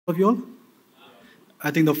Of you all. I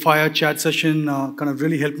think the fire chat session kind of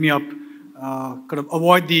really helped me up, kind of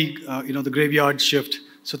avoid the the graveyard shift.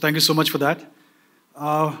 So thank you so much for that.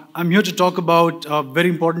 I'm here to talk about a very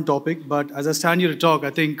important topic, but as I stand here to talk, I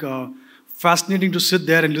think fascinating to sit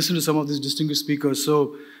there and listen to some of these distinguished speakers.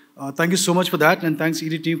 So thank you so much for that, and thanks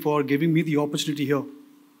ED team for giving me the opportunity here.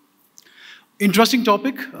 Interesting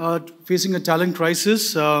topic, facing a talent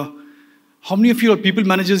crisis. How many of you are people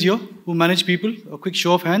managers here who manage people? A quick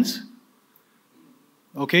show of hands.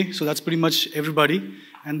 Okay, so that's pretty much everybody.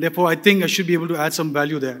 And therefore, I think I should be able to add some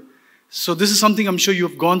value there. So this is something I'm sure you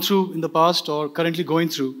have gone through in the past or currently going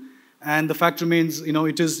through. And the fact remains,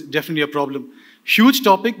 it is definitely a problem. Huge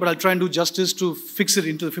topic, but I'll try and do justice to fix it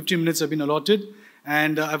into the 15 minutes I've been allotted.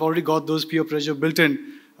 And I've already got those peer pressure built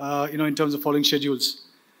in terms of following schedules.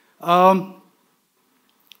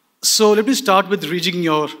 So let me start with rejigging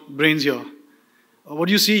your brains here. What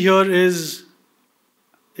you see here is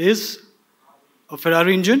a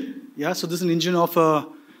Ferrari engine. Yeah, so this is an engine of a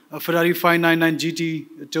Ferrari 599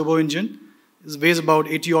 GT turbo engine. It weighs about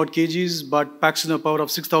 80 odd kgs, but packs in a power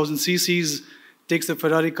of 6,000 cc's. Takes the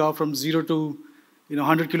Ferrari car from 0 to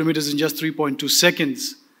 100 kilometers in just 3.2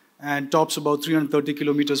 seconds, and tops about 330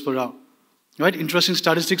 kilometers per hour. Right? Interesting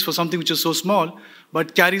statistics for something which is so small,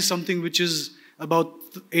 but carries something which is about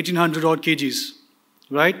 1,800 odd kgs.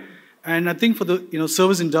 Right? And I think for the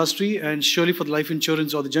service industry and surely for the life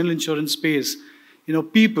insurance or the general insurance space,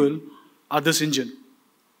 people are this engine.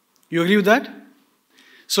 You agree with that?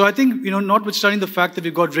 So I think, notwithstanding the fact that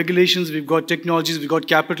we've got regulations, we've got technologies, we've got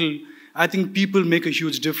capital, I think people make a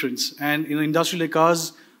huge difference. And in an industry like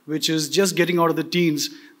ours, which is just getting out of the teens,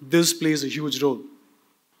 this plays a huge role.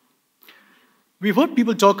 We've heard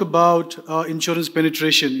people talk about insurance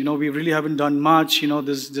penetration. We really haven't done much.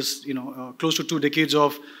 There's close to 2 decades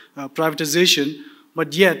of privatization,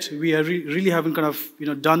 but yet we really haven't kind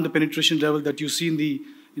of done the penetration level that you see in the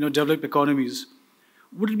developed economies.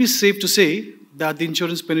 Would it be safe to say that the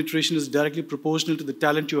insurance penetration is directly proportional to the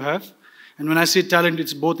talent you have? And when I say talent,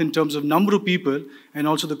 it's both in terms of number of people and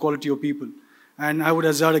also the quality of people. And I would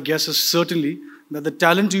hazard a guess is certainly that the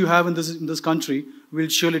talent you have in this country will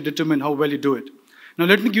surely determine how well you do it. Now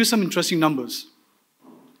let me give you some interesting numbers.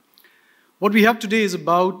 What we have today is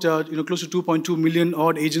about close to 2.2 million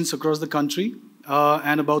odd agents across the country,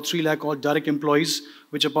 and about 3 lakh odd direct employees,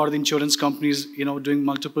 which are part of the insurance companies, doing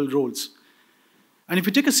multiple roles. And if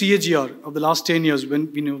you take a CAGR of the last 10 years,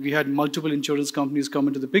 when we had multiple insurance companies come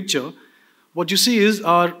into the picture, what you see is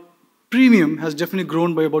our premium has definitely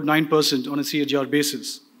grown by about 9% on a CAGR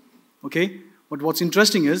basis. Okay? But what's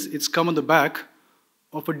interesting is it's come on the back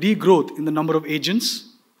of a degrowth in the number of agents,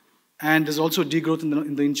 and there's also a degrowth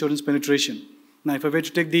in the insurance penetration. Now, if I were to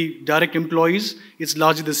take the direct employees, it's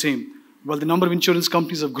largely the same. While the number of insurance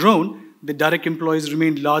companies have grown, the direct employees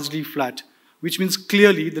remain largely flat, which means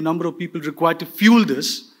clearly the number of people required to fuel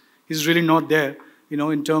this is really not there,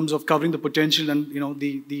 in terms of covering the potential and,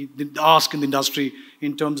 the ask in the industry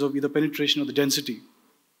in terms of either penetration or the density.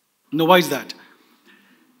 Now, why is that?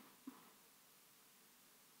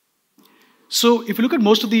 So if you look at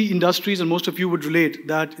most of the industries, and most of you would relate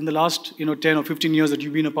that in the last 10 or 15 years that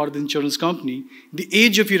you've been a part of the insurance company, the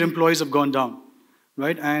age of your employees have gone down,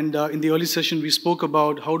 right? And in the early session, we spoke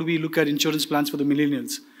about how do we look at insurance plans for the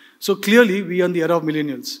millennials. So clearly, we are in the era of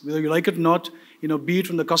millennials, whether you like it or not, be it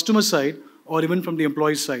from the customer side or even from the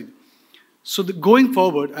employee side. So going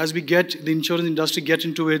forward, as we get the insurance industry get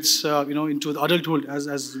into its, into adulthood,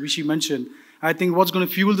 as Vishy mentioned, I think what's going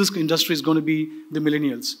to fuel this industry is going to be the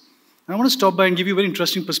millennials. I want to stop by and give you a very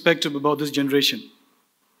interesting perspective about this generation,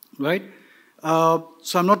 right?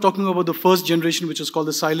 So I'm not talking about the first generation, which is called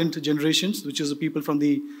the silent generations, which is the people from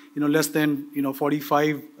the less than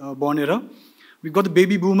 45 born era. We've got the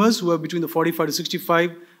baby boomers who are between the 45 to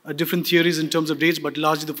 65, different theories in terms of dates, but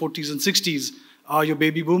largely the 40s and 60s are your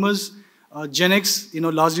baby boomers. Gen X,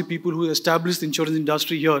 largely people who established the insurance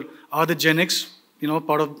industry here are the Gen X,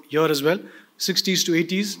 part of here as well, 60s to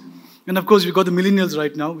 80s. And of course, we've got the millennials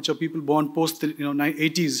right now, which are people born post the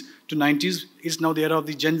 80s to 90s. It's now the era of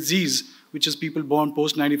the Gen Zs, which is people born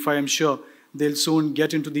post 95. I'm sure they'll soon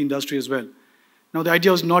get into the industry as well. Now, the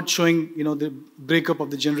idea was not showing the breakup of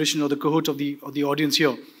the generation or the cohort of the audience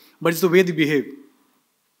here, but it's the way they behave.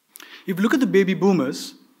 If you look at the baby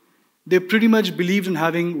boomers, they pretty much believed in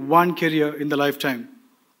having one career in their lifetime.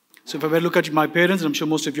 So if I were to look at my parents, and I'm sure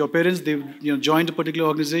most of your parents, they've joined a particular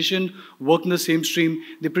organization, worked in the same stream,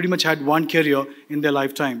 they pretty much had one career in their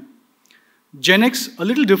lifetime. Gen X, a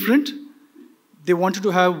little different. They wanted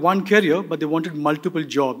to have one career, but they wanted multiple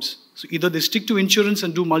jobs. So either they stick to insurance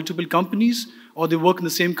and do multiple companies, or they work in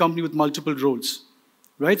the same company with multiple roles,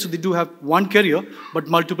 right? So they do have one career, but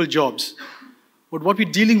multiple jobs. But what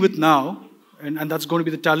we're dealing with now, and that's going to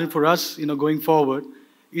be the talent for us, going forward,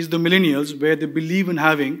 is the millennials, where they believe in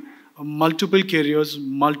having multiple careers,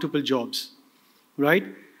 multiple jobs, right?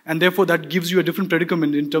 And therefore, that gives you a different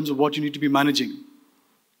predicament in terms of what you need to be managing.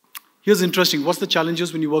 Here's interesting. What's the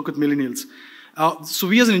challenges when you work with millennials? So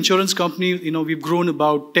we as an insurance company, we've grown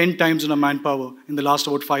about 10 times in our manpower in the last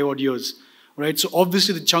about 5 odd years, right? So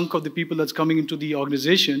obviously the chunk of the people that's coming into the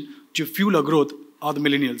organization to fuel our growth are the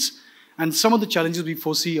millennials. And some of the challenges we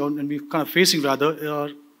foresee, and we're kind of facing rather, are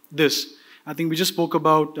this. I think we just spoke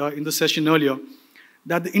about in the session earlier,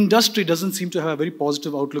 that the industry doesn't seem to have a very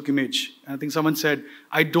positive outlook image. And I think someone said,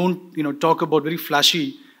 I don't talk about very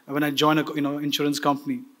flashy when I join a insurance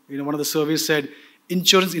company. One of the surveys said,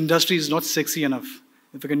 insurance industry is not sexy enough,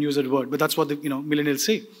 if I can use that word. But that's what the millennials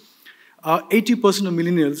say. 80% of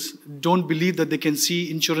millennials don't believe that they can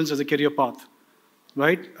see insurance as a career path,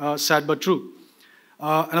 right? Sad but true.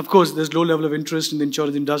 And of course, there's low level of interest in the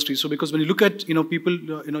insurance industry. So because when you look at people,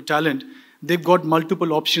 talent, they've got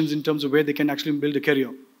multiple options in terms of where they can actually build a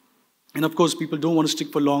career. And of course, people don't want to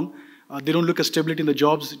stick for long. They don't look at stability in the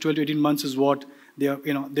jobs. 12 to 18 months is what they are,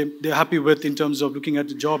 they're happy with in terms of looking at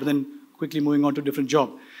the job and then quickly moving on to a different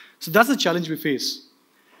job. So that's the challenge we face.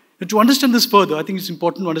 And to understand this further, I think it's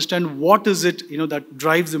important to understand what is it that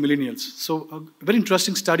drives the millennials. So a very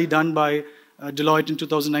interesting study done by Deloitte in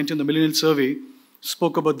 2019, the Millennial Survey,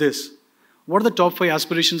 spoke about this. What are the top 5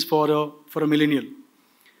 aspirations for a millennial?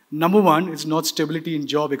 Number 1 is not stability in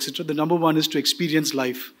job, etc. The number 1 is to experience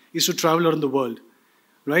life, is to travel around the world,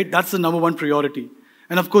 right? That's the number 1 priority.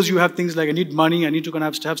 And of course, you have things like, I need money, I need to kind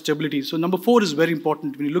of have stability. So number 4 is very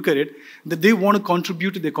important when you look at it, that they want to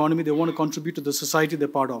contribute to the economy, they want to contribute to the society they're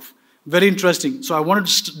part of. Very interesting. So I want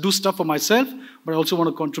to do stuff for myself, but I also want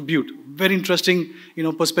to contribute. Very interesting,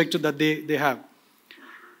 perspective that they have.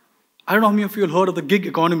 I don't know how many of you have heard of the gig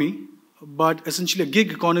economy, but essentially a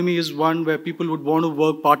gig economy is one where people would want to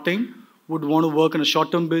work part-time, would want to work on a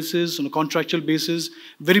short-term basis, on a contractual basis,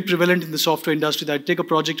 very prevalent in the software industry, that I take a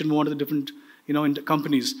project and move on to the different in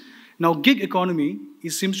companies. Now, gig economy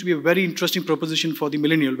seems to be a very interesting proposition for the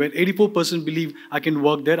millennial, where 84% believe I can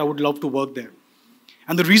work there, I would love to work there.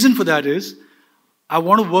 And the reason for that is, I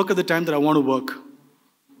want to work at the time that I want to work.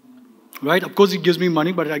 Right? Of course, it gives me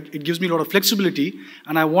money, but it gives me a lot of flexibility,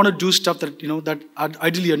 and I want to do stuff that, that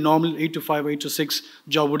ideally a normal 8 to 5, 8 to 6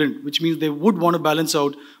 job wouldn't, which means they would want to balance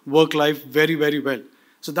out work-life very, very well.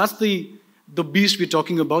 So that's the beast we're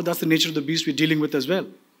talking about. That's the nature of the beast we're dealing with as well.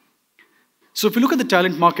 So if you look at the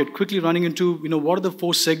talent market, quickly running into, what are the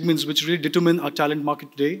 4 segments which really determine our talent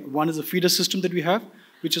market today? One is the feeder system that we have,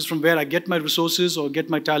 which is from where I get my resources or get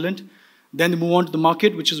my talent. Then they move on to the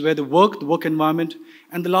market, which is where they work, the work environment.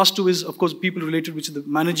 And the last 2 is, of course, people related, which is the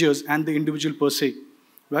managers and the individual per se,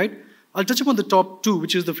 right? I'll touch upon the top 2,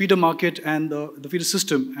 which is the feeder market and the feeder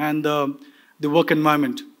system and the work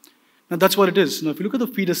environment. Now, that's what it is. Now, if you look at the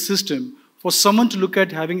feeder system, for someone to look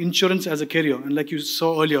at having insurance as a career, and like you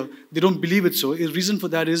saw earlier, they don't believe it so. The reason for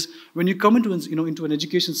that is when you come into an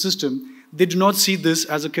education system, they do not see this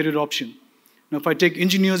as a career option. Now, if I take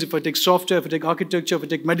engineers, if I take software, if I take architecture, if I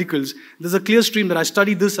take medicals, there's a clear stream that I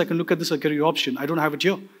study this, I can look at this as a career option. I don't have it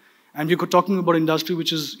here. And we're talking about industry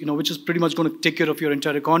which is pretty much going to take care of your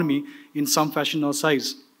entire economy in some fashion or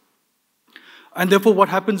size. And therefore, what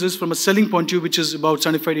happens is, from a selling point of view, which is about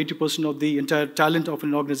 75–80% of the entire talent of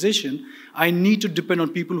an organization, I need to depend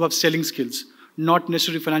on people who have selling skills, not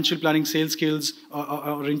necessarily financial planning, sales skills,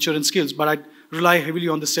 or insurance skills, but I rely heavily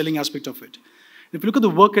on the selling aspect of it. If you look at the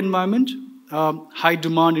work environment, high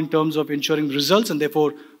demand in terms of ensuring results, and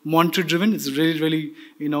therefore monetary-driven. It's really, really,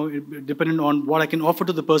 dependent on what I can offer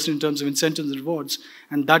to the person in terms of incentives and rewards,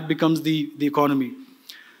 and that becomes the economy.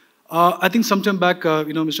 I think sometime back,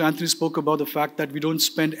 Mr. Anthony spoke about the fact that we don't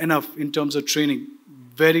spend enough in terms of training.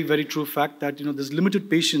 Very, very true fact that, there's limited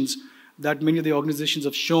patience that many of the organizations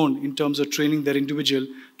have shown in terms of training their individual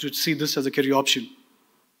to see this as a career option.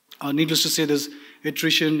 Needless to say, there's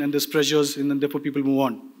attrition and there's pressures, and then therefore people move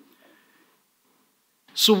on.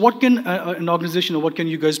 So what can an organization, or what can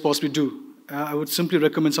you guys possibly do? I would simply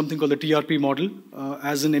recommend something called the TRP model.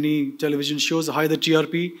 As in any television shows, the higher the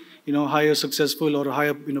TRP, higher successful or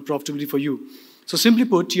higher profitability for you. So simply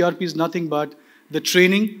put, TRP is nothing but the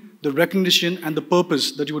training, the recognition, and the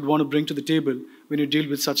purpose that you would want to bring to the table when you deal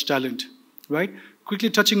with such talent, right? Quickly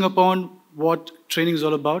touching upon what training is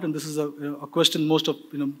all about, and this is a question most of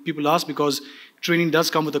people ask, because training does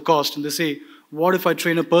come with a cost, and they say, what if I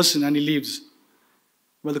train a person and he leaves?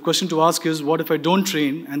 Well, the question to ask is, what if I don't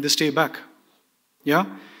train and they stay back? Yeah?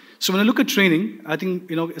 So when I look at training, I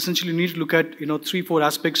think, essentially you need to look at, 3, 4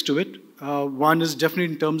 aspects to it. One is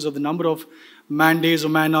definitely in terms of the number of man days or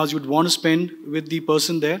man hours you'd want to spend with the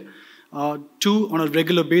person there. 2, on a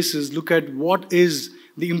regular basis, look at what is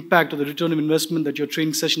the impact of the return of investment that your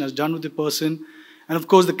training session has done with the person. And of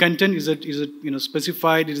course, the content, is it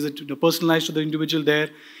specified? Is it personalized to the individual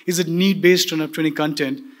there? Is it need-based training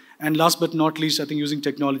content? And last but not least, I think using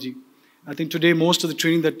technology. I think today most of the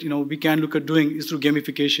training that we can look at doing is through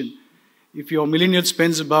gamification. If your millennial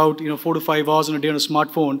spends about 4 to 5 hours on a day on a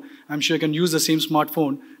smartphone, I'm sure you can use the same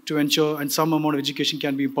smartphone to ensure and some amount of education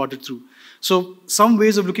can be imparted through. So some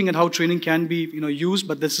ways of looking at how training can be used,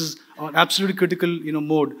 but this is an absolutely critical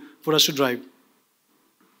mode for us to drive.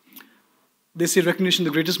 They say recognition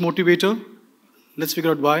the greatest motivator. Let's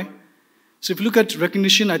figure out why. So if you look at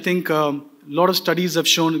recognition, I think a lot of studies have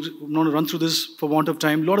shown, I'm not going to run through this for want of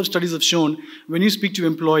time, a lot of studies have shown when you speak to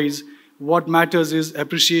employees, what matters is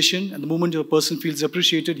appreciation. And the moment a person feels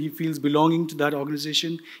appreciated, he feels belonging to that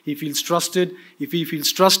organization, he feels trusted. If he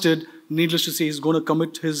feels trusted, needless to say, he's going to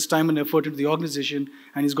commit his time and effort into the organization,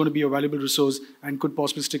 and he's going to be a valuable resource and could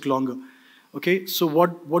possibly stick longer. Okay, so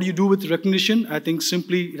what do you do with recognition? I think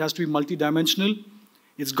simply it has to be multidimensional,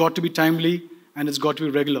 it's got to be timely, and it's got to be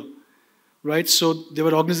regular. Right, so there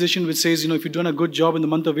were organizations which says, if you've done a good job in the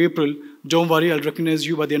month of April, don't worry, I'll recognize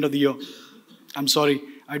you by the end of the year. I'm sorry,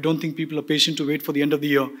 I don't think people are patient to wait for the end of the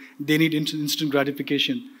year. They need instant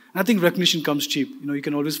gratification. And I think recognition comes cheap. You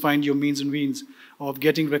can always find your means and means of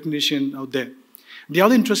getting recognition out there. The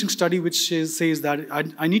other interesting study which says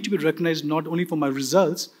that I need to be recognized not only for my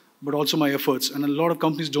results, but also my efforts. And a lot of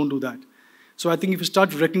companies don't do that. So I think if you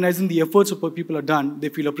start recognizing the efforts of what people have done, they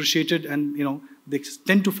feel appreciated and they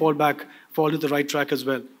tend to fall into the right track as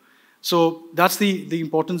well. So that's the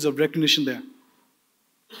importance of recognition there.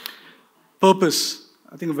 Purpose.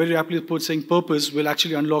 I think a very aptly put saying purpose will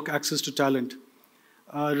actually unlock access to talent.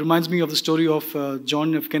 It reminds me of the story of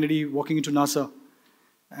John F. Kennedy walking into NASA.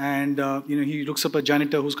 And he looks up at a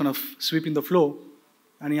janitor who's kind of sweeping the floor.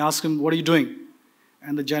 And he asks him, what are you doing?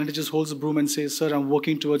 And the janitor just holds the broom and says, sir, I'm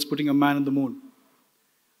working towards putting a man on the moon.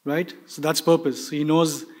 Right? So that's purpose. So he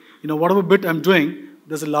knows, whatever bit I'm doing,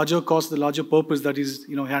 there's a larger cause, the larger purpose that he's,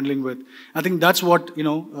 handling with. I think that's what,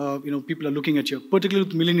 people are looking at here, particularly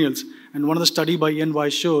with millennials. And one of the study by EY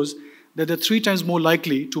shows that they're 3 times more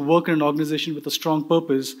likely to work in an organization with a strong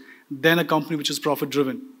purpose than a company which is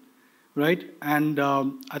profit-driven. Right? And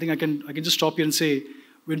I think I can just stop here and say,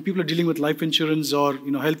 when people are dealing with life insurance or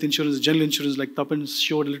health insurance, general insurance, like Tapan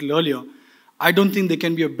showed a little earlier, I don't think there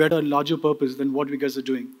can be a better, larger purpose than what we guys are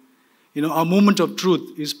doing. Our moment of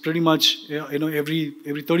truth is pretty much every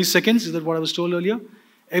 30 seconds. Is that what I was told earlier?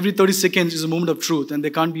 Every 30 seconds is a moment of truth, and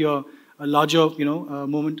there can't be a larger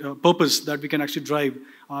purpose that we can actually drive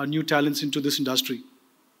new talents into this industry.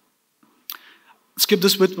 Skip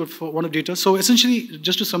this with one of data. So essentially,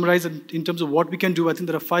 just to summarize in terms of what we can do, I think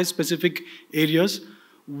there are 5 specific areas.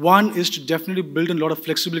 One is to definitely build a lot of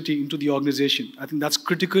flexibility into the organization. I think that's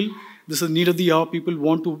critical. This is the need of the hour. People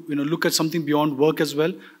want to look at something beyond work as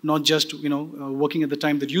well, not just working at the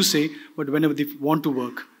time that you say, but whenever they want to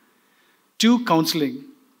work. 2, counseling.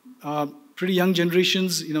 Pretty young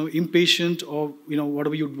generations, impatient or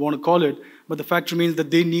whatever you'd want to call it, but the fact remains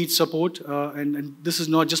that they need support, and this is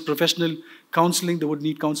not just professional counseling. They would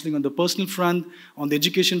need counseling on the personal front, on the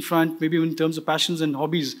education front, maybe in terms of passions and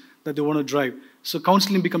hobbies that they want to drive. So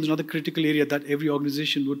counseling becomes another critical area that every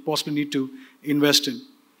organization would possibly need to invest in.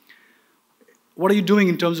 What are you doing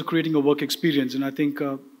in terms of creating a work experience? And I think,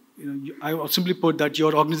 I would simply put that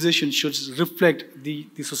your organization should reflect the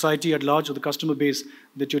society at large or the customer base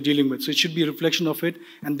that you're dealing with. So it should be a reflection of it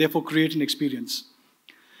and therefore create an experience.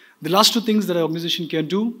 The last 2 things that an organization can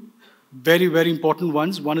do, very, very important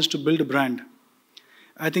ones. One is to build a brand.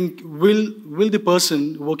 I think, will the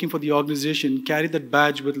person working for the organization carry that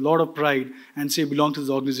badge with a lot of pride and say, belong to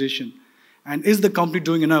this organization? And is the company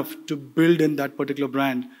doing enough to build in that particular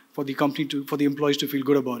brand for the company for the employees to feel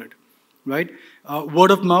good about it? Right?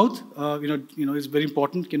 Word of mouth, is very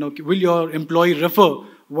important. Will your employee refer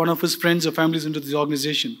one of his friends or families into this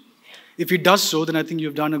organization? If he does so, then I think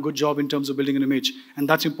you've done a good job in terms of building an image. And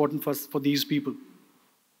that's important for these people.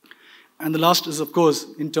 And the last is, of course,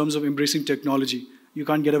 in terms of embracing technology. You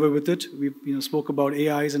can't get away with it. We spoke about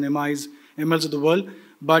AIs and MLs of the world,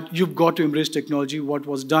 but you've got to embrace technology. What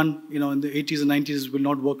was done in the 80s and 90s will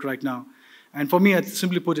not work right now. And for me, I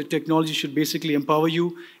simply put it, technology should basically empower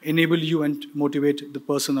you, enable you, and motivate the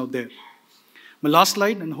person out there. My last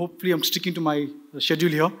slide, and hopefully I'm sticking to my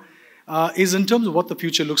schedule here, is in terms of what the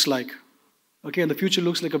future looks like. Okay, and the future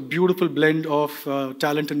looks like a beautiful blend of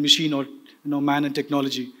talent and machine, or man and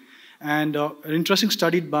technology. And an interesting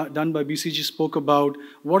study done by BCG spoke about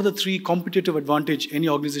what are the 3 competitive advantage any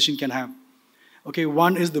organization can have. Okay,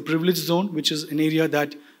 one is the privilege zone, which is an area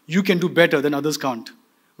that you can do better than others can't,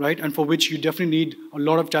 right? And for which you definitely need a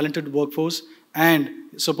lot of talented workforce, and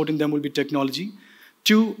supporting them will be technology.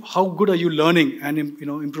 2, how good are you learning and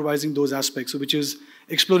improvising those aspects, so which is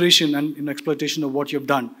exploration and exploitation of what you've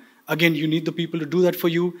done. Again, you need the people to do that for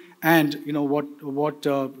you, and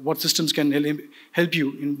what systems can help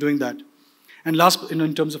you in doing that. And last,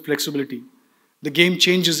 in terms of flexibility, the game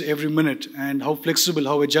changes every minute, and how flexible,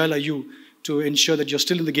 how agile are you to ensure that you're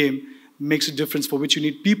still in the game makes a difference, for which you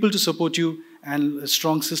need people to support you and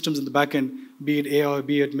strong systems in the back end, be it AI,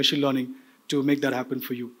 be it machine learning, to make that happen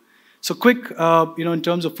for you. So quick, in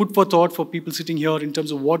terms of food for thought for people sitting here, in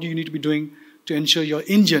terms of what you need to be doing to ensure your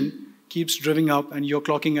engine keeps driving up and you're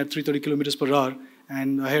clocking at 330 kilometers per hour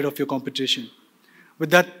and ahead of your competition. With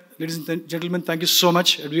that, ladies and gentlemen, thank you so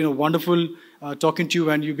much. It's been a wonderful talking to you,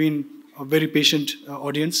 and you've been a very patient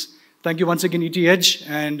audience. Thank you once again, ET Edge,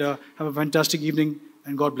 and have a fantastic evening,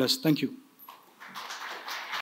 and God bless. Thank you.